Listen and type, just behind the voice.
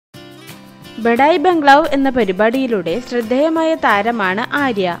ബഡായ് ബംഗ്ലാവ് എന്ന പരിപാടിയിലൂടെ ശ്രദ്ധേയമായ താരമാണ്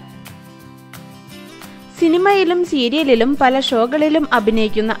ആര്യ. സിനിമയിലും സീരിയലിലും പല ഷോകളിലും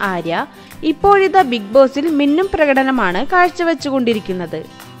അഭിനയിക്കുന്ന ആര്യ ഇപ്പോഴിതാ ബിഗ് ബോസിൽ മിന്നും പ്രകടനമാണ് കാഴ്ചവെച്ചുകൊണ്ടിരിക്കുന്നത്.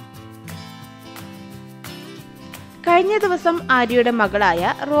 കഴിഞ്ഞ ദിവസം ആര്യയുടെ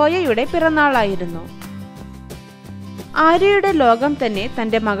മകളായ റോയയുടെ പിറന്നാളായിരുന്നു. ആര്യയുടെ ലോകം തന്നെ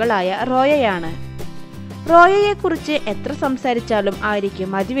തന്റെ മകളായ റോയയാണ്. റോയയെക്കുറിച്ച് എത്ര സംസാരിച്ചാലും ആര്യയ്ക്ക്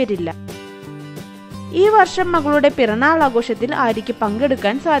മതിവരില്ല. ഈ വർഷം മകളുടെ പിറന്നാൾ ആഘോഷത്തിൽ ആര്യയ്ക്ക്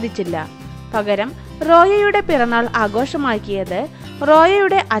പങ്കെടുക്കാൻ സാധിച്ചില്ല. പകരം റോയയുടെ പിറന്നാൾ ആഘോഷമാക്കിയത്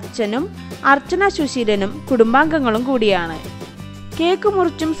റോയയുടെ അച്ഛനും അർച്ചന സുശീലനും കുടുംബാംഗങ്ങളും കൂടിയാണ്. കേക്ക്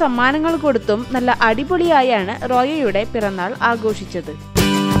മുറിച്ചും സമ്മാനങ്ങൾ കൊടുത്തും നല്ല അടിപൊളിയായാണ് റോയയുടെ പിറന്നാൾ ആഘോഷിച്ചത്.